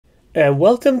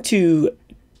Welcome to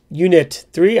Unit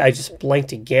 3. I just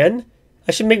blanked again.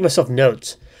 I should make myself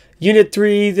notes. Unit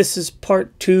 3, this is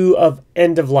part 2 of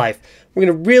End of Life. We're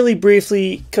going to really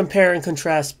briefly compare and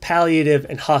contrast palliative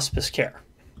and hospice care.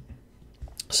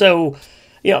 So,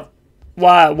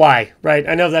 why, right?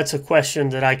 I know that's a question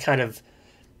that I kind of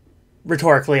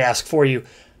rhetorically ask for you,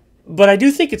 but I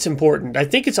do think it's important. I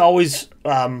think it's always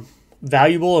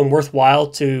valuable and worthwhile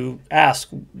to ask,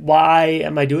 why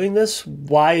am I doing this?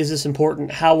 Why is this important?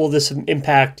 How will this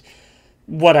impact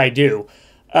what I do?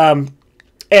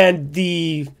 And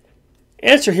the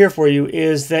answer here for you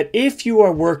is that if you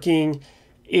are working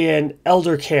in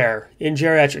elder care, in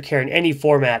geriatric care, in any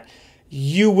format,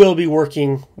 you will be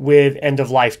working with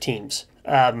end-of-life teams.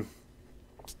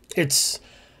 It's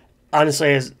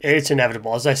honestly, it's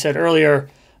inevitable. As I said earlier,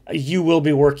 you will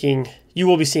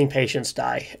be seeing patients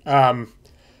die.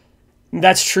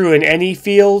 That's true in any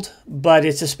field, but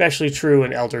it's especially true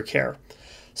in elder care.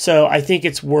 So I think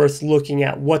it's worth looking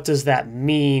at, what does that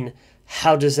mean?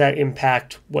 How does that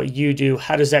impact what you do?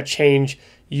 How does that change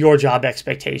your job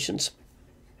expectations?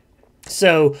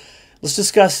 So let's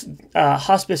discuss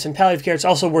hospice and palliative care. It's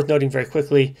also worth noting very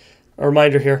quickly, a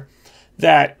reminder here,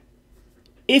 that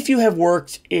if you have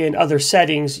worked in other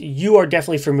settings, you are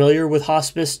definitely familiar with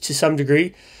hospice to some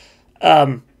degree.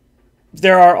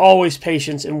 There are always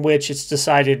patients in which it's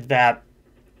decided that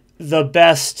the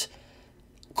best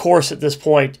course at this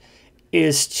point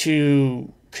is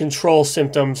to control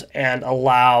symptoms and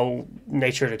allow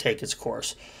nature to take its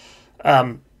course.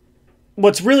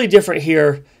 What's really different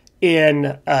here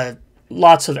in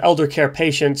lots of elder care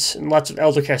patients and lots of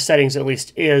elder care settings, at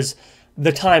least, is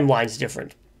the timeline's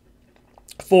different.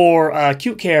 For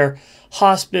acute care,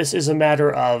 hospice is a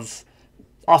matter of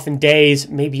often days,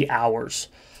 maybe hours.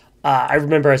 I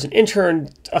remember as an intern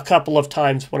a couple of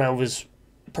times when I was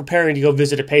preparing to go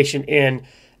visit a patient in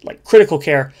critical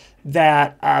care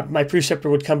that my preceptor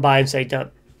would come by and say,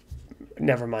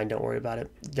 never mind, don't worry about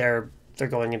it. They're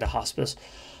going into hospice.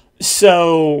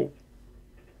 So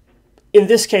in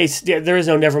this case, there is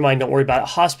no never mind, don't worry about it.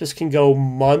 Hospice can go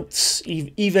months,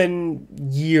 even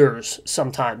years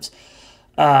sometimes.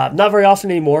 Not very often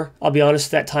anymore. I'll be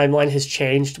honest, that timeline has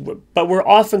changed, but we're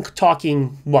often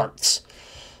talking months.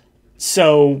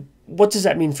 So what does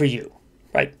that mean for you,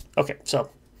 right? Okay, so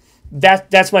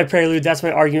that's my prelude. That's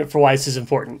my argument for why this is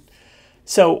important.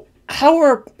 So how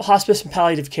are hospice and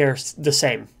palliative care the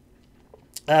same?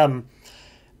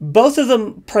 Both of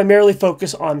them primarily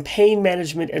focus on pain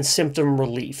management and symptom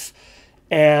relief.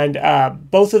 And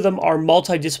both of them are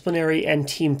multidisciplinary and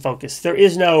team focused. There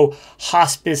is no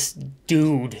hospice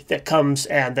dude that comes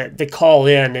and that they call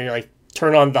in and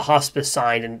turn on the hospice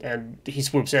sign and he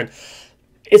swoops in.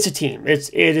 It's a team. It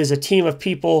is a team of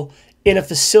people in a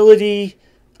facility,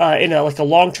 in a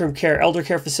long-term care, elder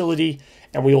care facility,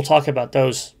 and we will talk about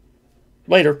those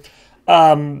later.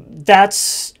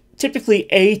 That's typically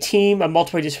a team, a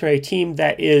multidisciplinary team,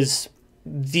 that is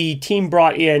the team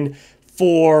brought in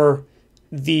for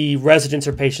the residents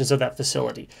or patients of that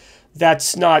facility.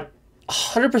 That's not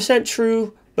 100%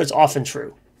 true, but it's often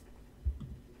true.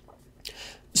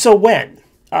 So when?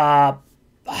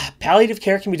 Palliative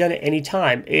care can be done at any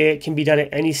time. It can be done at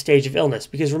any stage of illness.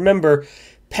 Because remember,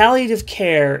 palliative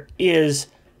care is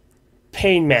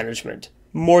pain management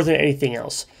more than anything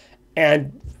else.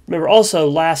 And remember also,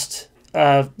 last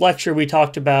lecture we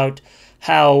talked about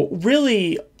how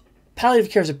really palliative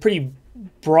care is a pretty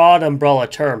broad umbrella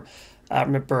term.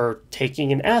 Remember,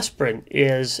 taking an aspirin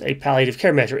is a palliative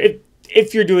care measure.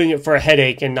 If you're doing it for a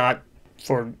headache and not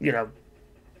for,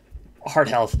 heart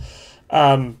health.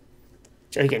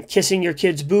 Again, kissing your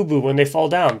kid's boo-boo when they fall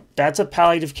down, that's a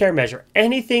palliative care measure.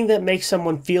 Anything that makes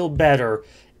someone feel better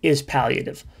is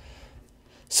palliative.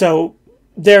 So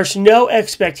there's no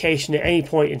expectation at any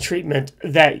point in treatment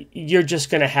that you're just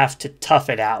going to have to tough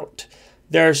it out.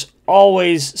 There's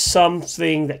always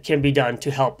something that can be done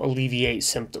to help alleviate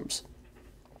symptoms.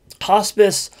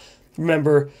 Hospice,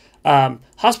 remember,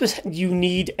 hospice, you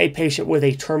need a patient with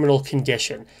a terminal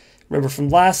condition. Remember from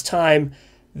last time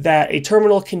that a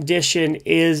terminal condition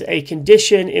is a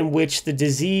condition in which the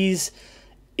disease,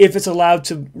 if it's allowed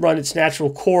to run its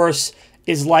natural course,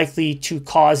 is likely to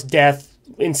cause death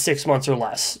in 6 months or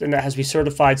less. And that has to be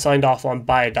certified, signed off on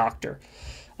by a doctor.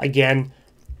 Again,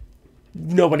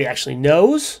 nobody actually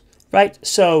knows, right?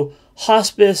 So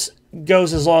hospice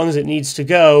goes as long as it needs to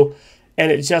go, and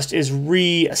it just is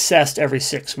reassessed every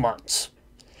 6 months.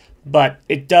 But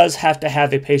it does have to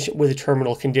have a patient with a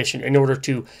terminal condition in order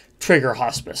to trigger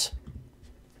hospice.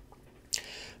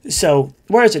 So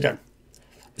where is it done?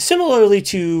 Similarly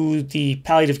to the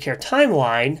palliative care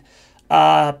timeline,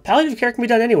 Palliative care can be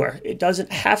done anywhere. It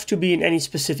doesn't have to be in any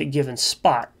specific given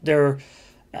spot.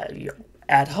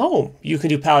 At home, you can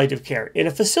do palliative care. In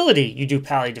a facility, you do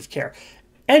palliative care.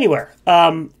 Anywhere.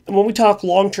 When we talk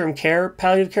long-term care,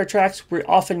 palliative care tracks, we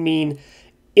often mean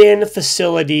in a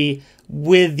facility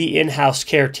with the in-house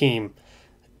care team.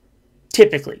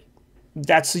 Typically,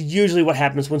 that's usually what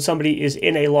happens when somebody is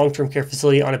in a long-term care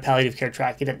facility on a palliative care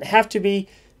track. It doesn't have to be,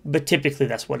 but typically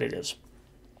that's what it is.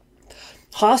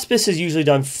 Hospice is usually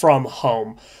done from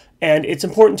home, and it's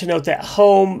important to note that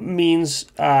home means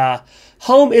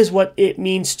home is what it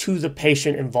means to the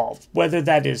patient involved, whether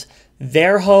that is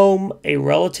their home, a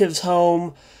relative's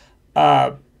home,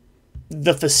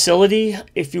 the facility.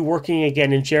 If you're working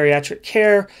again in geriatric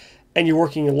care and you're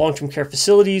working in long-term care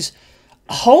facilities,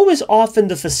 home is often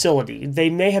the facility. They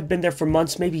may have been there for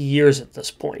months, maybe years at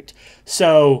this point.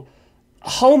 So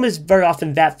home is very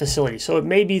often that facility. So it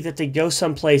may be that they go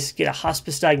someplace, get a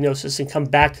hospice diagnosis, and come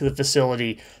back to the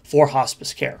facility for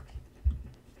hospice care.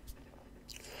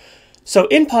 So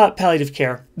in palliative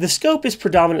care, the scope is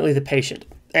predominantly the patient.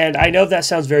 And I know that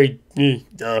sounds very,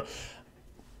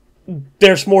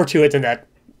 there's more to it than that.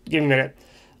 Give me a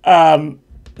minute.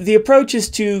 The approach is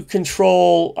to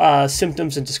control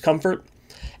symptoms and discomfort,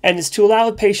 and it's to allow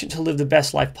the patient to live the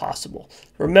best life possible.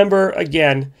 Remember,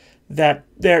 again, that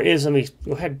there is, let me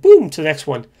go ahead, boom, to the next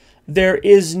one. There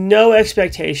is no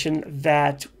expectation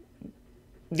that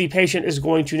the patient is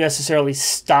going to necessarily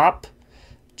stop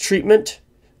treatment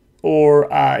or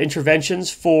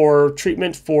interventions for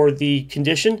treatment for the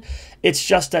condition. It's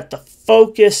just that the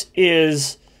focus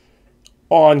is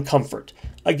on comfort.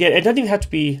 Again, it doesn't even have to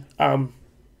be,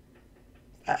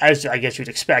 as I guess you'd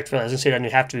expect, I was going to say it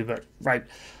doesn't have to be, but right,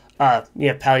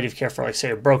 palliative care for, like, say,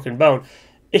 a broken bone.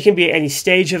 It can be at any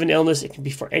stage of an illness. It can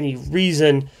be for any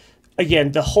reason.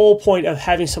 Again, the whole point of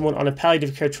having someone on a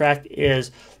palliative care track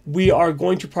is we are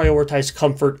going to prioritize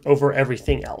comfort over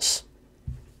everything else.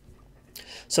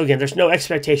 So again, there's no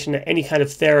expectation that any kind of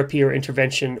therapy or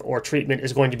intervention or treatment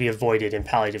is going to be avoided in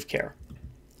palliative care.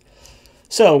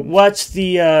 So what's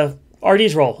the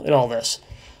RD's role in all this?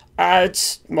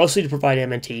 It's mostly to provide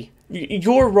MNT.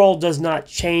 Your role does not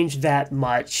change that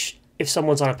much if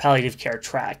someone's on a palliative care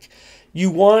track.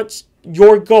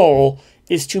 Your goal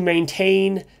is to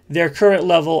maintain their current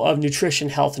level of nutrition,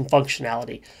 health, and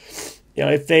functionality.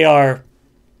 If they are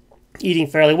eating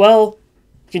fairly well,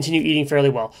 continue eating fairly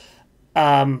well.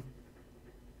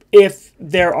 If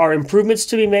there are improvements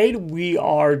to be made, we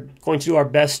are going to do our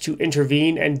best to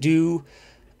intervene and do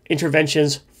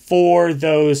interventions for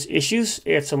those issues.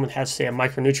 If someone has, say, a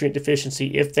micronutrient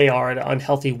deficiency, if they are at an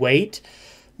unhealthy weight,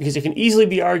 because it can easily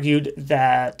be argued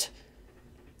that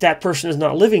that person is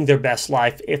not living their best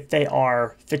life if they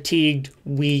are fatigued,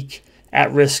 weak,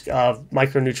 at risk of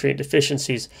micronutrient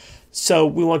deficiencies. So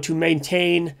we want to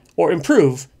maintain or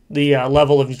improve the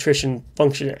level of nutrition,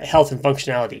 function, health, and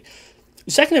functionality.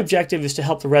 The second objective is to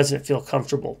help the resident feel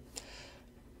comfortable.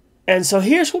 And so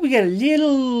here's where we get a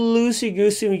little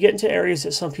loosey-goosey. We get into areas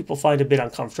that some people find a bit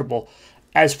uncomfortable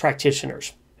as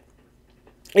practitioners.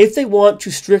 If they want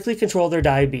to strictly control their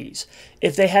diabetes,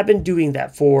 if they have been doing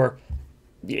that for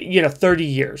 30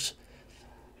 years,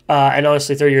 and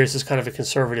honestly 30 years is kind of a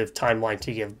conservative timeline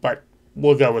to give, but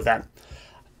we'll go with that.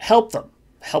 Help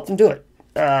them do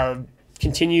it.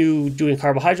 Continue doing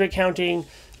carbohydrate counting,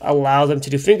 allow them to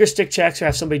do finger stick checks or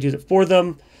have somebody do that for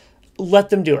them. Let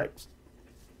them do it.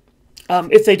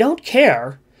 If they don't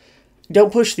care,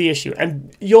 don't push the issue.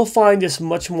 And you'll find this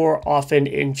much more often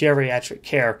in geriatric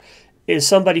care, is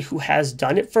somebody who has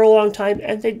done it for a long time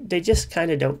and they just kind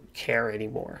of don't care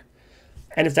anymore.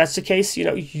 And if that's the case,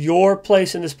 your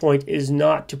place in this point is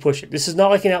not to push it. This is not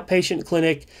like an outpatient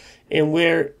clinic and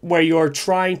where you're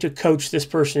trying to coach this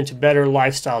person into better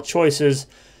lifestyle choices.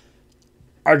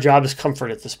 Our job is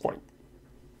comfort at this point.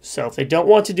 So if they don't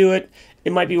want to do it,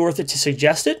 it might be worth it to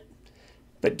suggest it,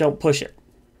 but don't push it.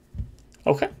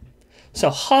 Okay? So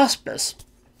hospice.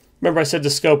 Remember I said the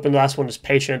scope and the last one is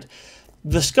patient.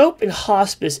 The scope in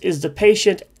hospice is the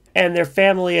patient and their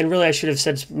family, and really I should have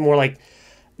said more like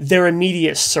their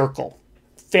immediate circle.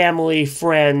 Family,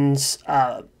 friends,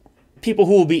 people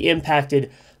who will be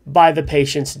impacted by the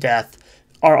patient's death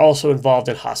are also involved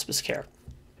in hospice care.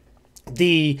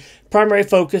 The primary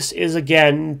focus is,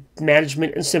 again,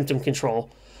 management and symptom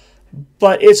control,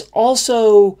 but it's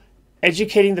also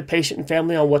educating the patient and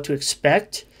family on what to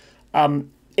expect.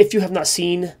 If you have not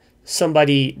seen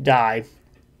somebody die,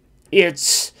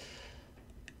 it's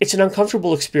an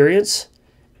uncomfortable experience.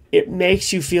 It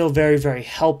makes you feel very, very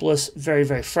helpless, very,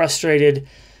 very frustrated,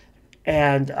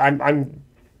 and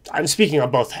I'm speaking on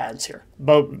both hands here,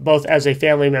 both as a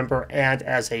family member and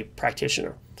as a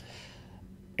practitioner.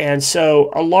 And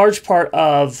so a large part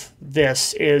of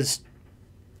this is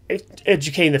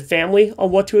educating the family on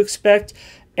what to expect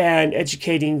and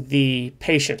educating the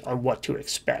patient on what to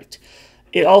expect.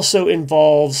 It also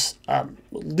involves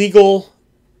legal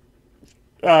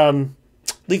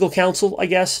counsel, I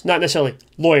guess. Not necessarily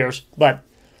lawyers, but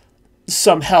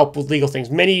some help with legal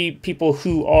things. Many people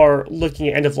who are looking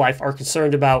at end of life are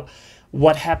concerned about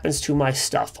what happens to my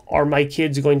stuff. Are my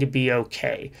kids going to be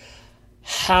okay?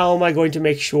 How am I going to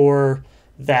make sure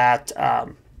that,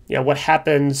 what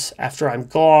happens after I'm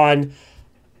gone?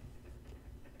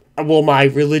 Will my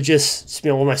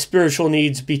will my spiritual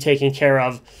needs be taken care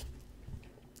of?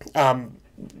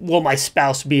 Will my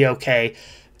spouse be okay?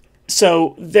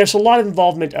 So there's a lot of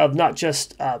involvement of not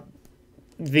just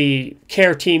the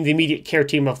care team, the immediate care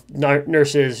team of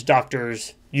nurses,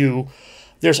 doctors, you.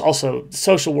 There's also a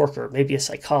social worker, maybe a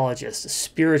psychologist, a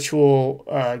spiritual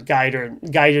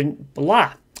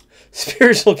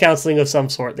spiritual counseling of some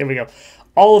sort. There we go.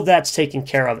 All of that's taken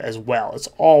care of as well. It's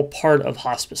all part of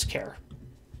hospice care.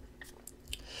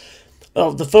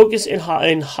 The focus in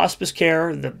hospice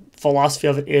care, the philosophy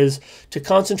of it is to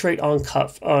concentrate on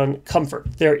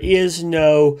comfort. There is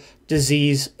no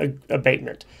disease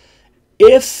abatement.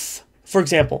 If, for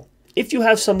example, if you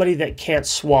have somebody that can't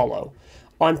swallow,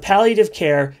 on palliative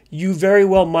care, you very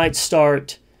well might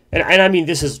start, and I mean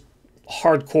this is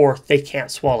hardcore, they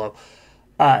can't swallow.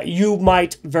 You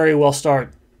might very well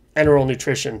start enteral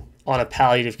nutrition on a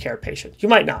palliative care patient. You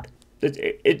might not.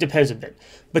 It depends a bit.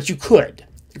 But you could,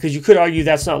 because you could argue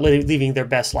that's not leaving their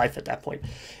best life at that point.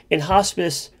 In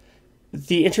hospice,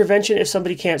 the intervention if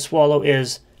somebody can't swallow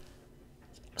is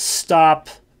stop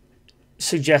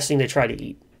suggesting they try to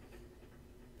eat.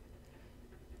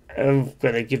 I'm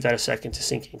going to give that a second to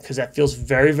sink in because that feels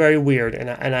very, very weird, and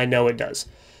I know it does.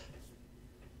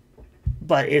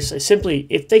 But it's simply,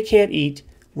 if they can't eat,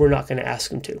 we're not going to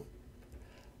ask them to.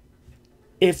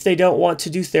 If they don't want to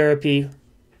do therapy,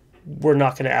 we're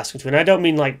not going to ask them to. And I don't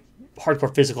mean like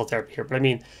hardcore physical therapy here, but I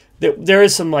mean there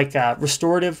is some like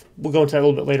restorative. We'll go into that a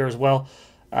little bit later as well,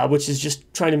 which is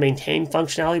just trying to maintain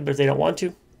functionality. But if they don't want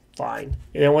to, fine.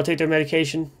 If they don't want to take their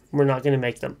medication, we're not going to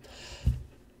make them.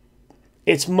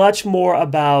 It's much more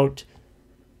about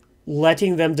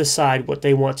letting them decide what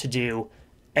they want to do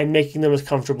and making them as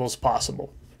comfortable as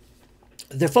possible.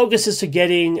 Their focus is to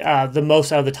getting the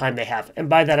most out of the time they have. And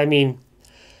by that I mean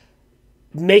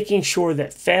making sure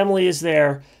that family is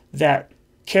there, that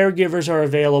caregivers are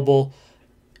available,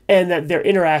 and that they're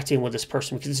interacting with this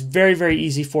person. Because it's very, very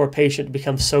easy for a patient to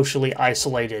become socially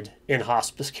isolated in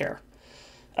hospice care.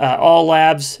 All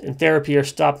labs and therapy are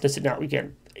stopped and sit down.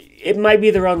 Again, it might be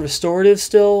their own restorative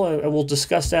still, and we'll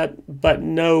discuss that, but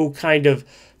no kind of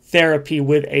therapy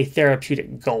with a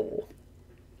therapeutic goal.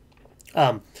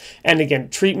 And again,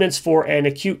 treatments for an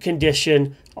acute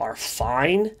condition are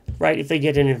fine, right? If they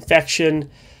get an infection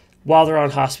while they're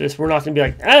on hospice, we're not going to be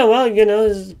like, oh, well,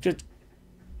 this is just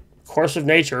course of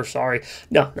nature, sorry.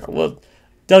 No, well,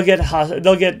 they'll get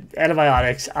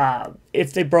antibiotics.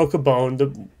 If they broke a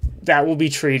bone, that will be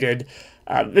treated.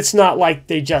 It's not like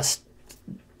they're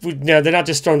not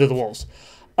just thrown to the wolves.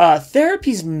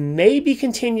 Therapies may be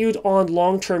continued on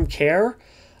long-term care.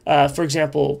 For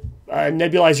example,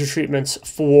 nebulizer treatments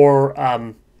for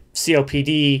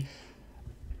COPD,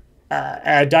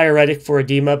 a diuretic for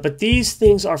edema, but these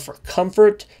things are for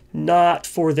comfort, not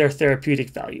for their therapeutic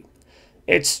value.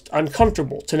 It's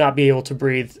uncomfortable to not be able to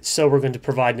breathe, so we're going to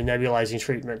provide a nebulizing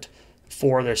treatment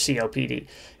for their COPD.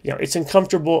 It's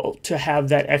uncomfortable to have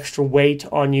that extra weight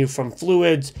on you from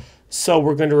fluids, so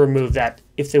we're going to remove that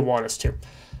if they want us to.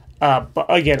 But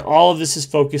again, all of this is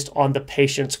focused on the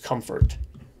patient's comfort.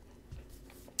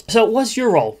 So what's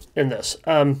your role in this?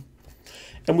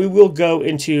 And we will go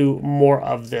into more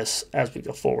of this as we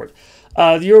go forward.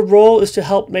 Your role is to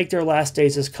help make their last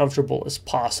days as comfortable as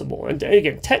possible. And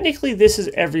again, technically, this is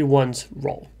everyone's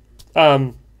role.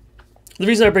 The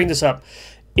reason I bring this up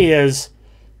is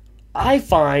I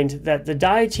find that the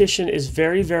dietitian is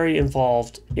very, very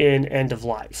involved in end of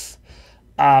life.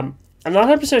 I'm not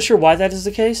 100% sure why that is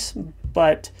the case,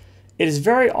 but it is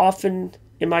very often,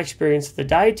 in my experience, the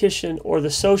dietitian or the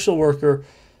social worker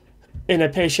in a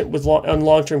patient with on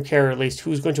long-term care, at least,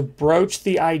 who's going to broach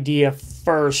the idea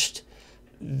first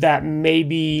that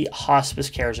maybe hospice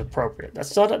care is appropriate.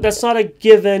 That's not a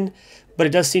given, but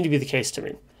it does seem to be the case to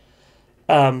me.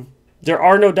 There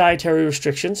are no dietary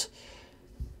restrictions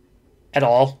at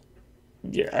all.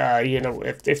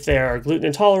 If they're gluten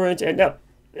intolerant, and no,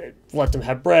 let them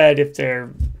have bread. If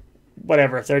they're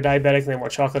diabetic and they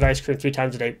want chocolate ice cream 3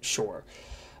 times a day, sure.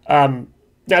 Now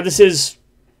this is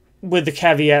with the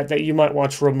caveat that you might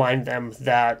want to remind them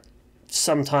that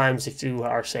sometimes if you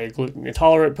are, say, a gluten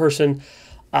intolerant person,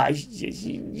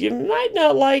 you might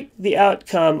not like the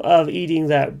outcome of eating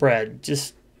that bread.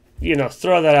 Just,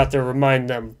 throw that out there, remind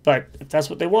them. But if that's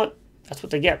what they want, that's what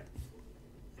they get.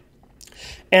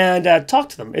 And talk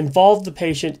to them. Involve the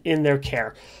patient in their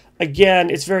care. Again,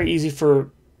 it's very easy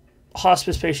for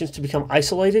hospice patients to become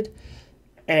isolated,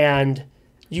 and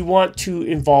you want to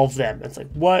involve them. It's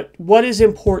like, what is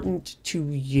important to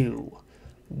you?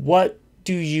 What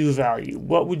do you value?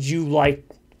 What would you like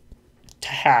to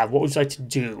have? What would you like to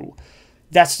do?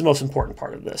 That's the most important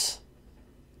part of this.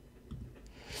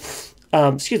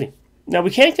 Excuse me. Now,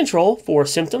 we can't control for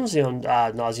symptoms,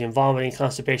 nausea and vomiting,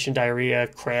 constipation, diarrhea,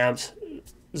 cramps,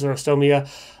 xerostomia.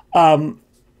 As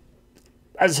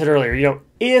I said earlier,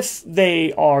 if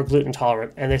they are gluten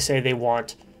intolerant and they say they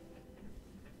want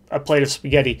a plate of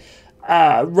spaghetti,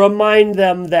 remind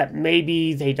them that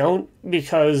maybe they don't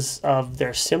because of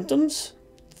their symptoms,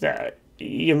 that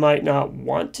you might not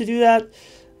want to do that.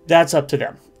 That's up to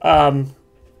them.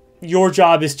 Your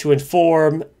job is to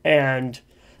inform and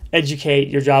educate.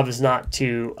 Your job is not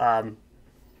to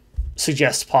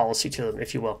suggest policy to them,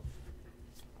 if you will.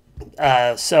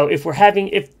 So if we're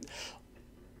having,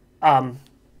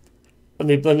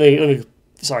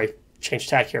 change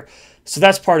tack here. So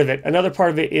that's part of it. Another part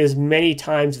of it is many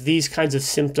times these kinds of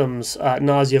symptoms,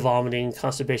 nausea, vomiting,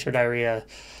 constipation, or diarrhea,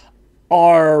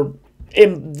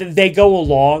 they go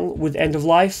along with end of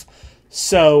life.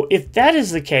 So if that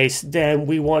is the case, then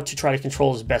we want to try to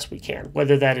control as best we can,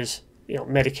 whether that is,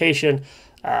 medication.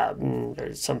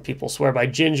 Some people swear by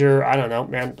ginger. I don't know,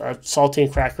 man,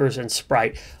 saltine crackers and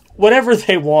Sprite. Whatever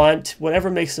they want, whatever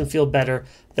makes them feel better,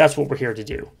 that's what we're here to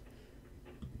do.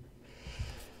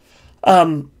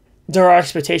 There are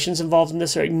expectations involved in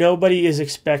this. Right? Nobody is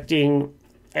expecting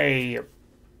let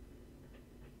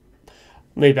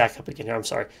me back up again here. I'm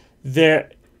sorry. There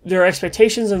are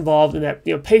expectations involved in that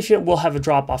patient will have a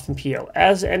drop-off in PO.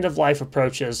 As end of life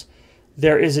approaches,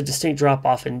 there is a distinct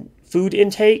drop-off in food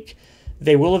intake.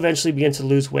 They will eventually begin to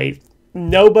lose weight.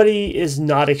 Nobody is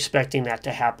not expecting that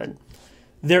to happen.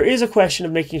 There is a question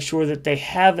of making sure that they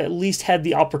have at least had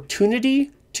the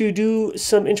opportunity to do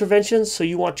some interventions. So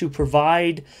you want to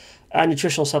provide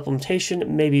nutritional supplementation,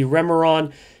 maybe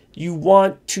Remeron. You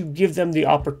want to give them the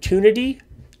opportunity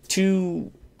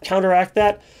to counteract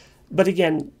that. But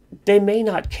again, they may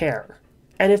not care.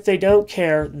 And if they don't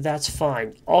care, that's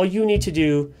fine. All you need to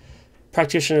do,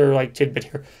 practitioner-like tidbit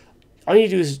here, all you need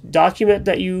to do is document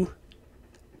that you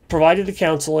provided the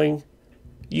counseling,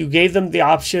 you gave them the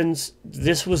options,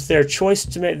 this was their choice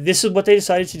to make, this is what they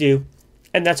decided to do,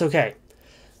 and that's okay.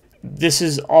 This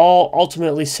is all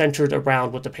ultimately centered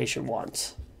around what the patient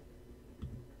wants.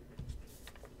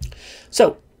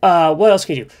 So, what else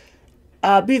can you do?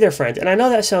 Be their friend. And I know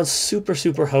that sounds super,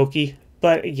 super hokey,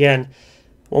 but again,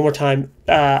 one more time,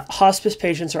 hospice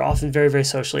patients are often very, very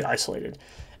socially isolated.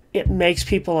 It makes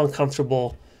people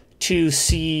uncomfortable to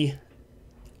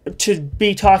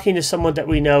be talking to someone that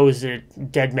we know is a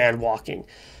dead man walking.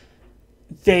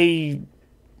 We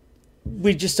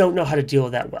just don't know how to deal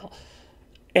with that well.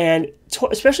 And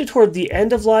especially toward the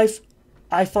end of life,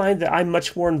 I find that I'm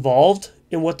much more involved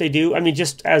in what they do. I mean,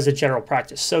 just as a general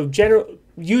practice. So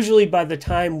usually by the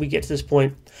time we get to this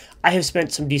point, I have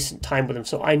spent some decent time with them,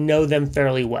 so I know them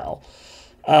fairly well.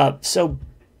 And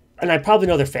I probably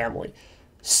know their family.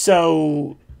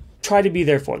 So try to be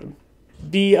there for them.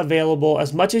 Be available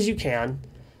as much as you can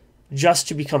just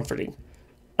to be comforting.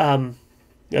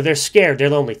 They're scared. They're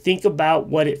lonely. Think about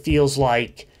what it feels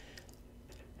like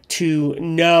to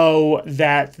know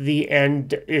that the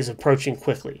end is approaching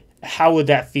quickly. How would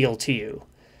that feel to you?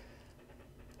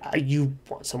 You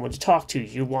want someone to talk to.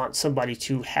 You want somebody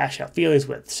to hash out feelings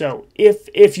with. So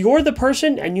if you're the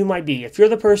person, and you might be, if you're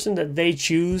the person that they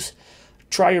choose,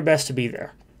 try your best to be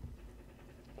there.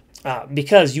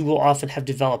 Because you will often have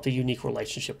developed a unique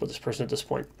relationship with this person at this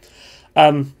point.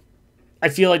 I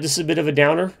feel like this is a bit of a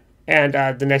downer, and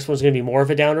the next one's going to be more of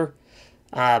a downer.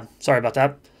 Sorry about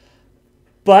that.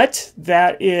 But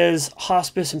that is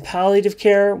hospice and palliative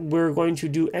care. We're going to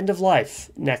do end of life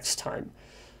next time.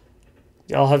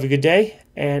 Y'all have a good day,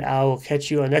 and I will catch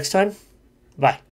you on next time. Bye.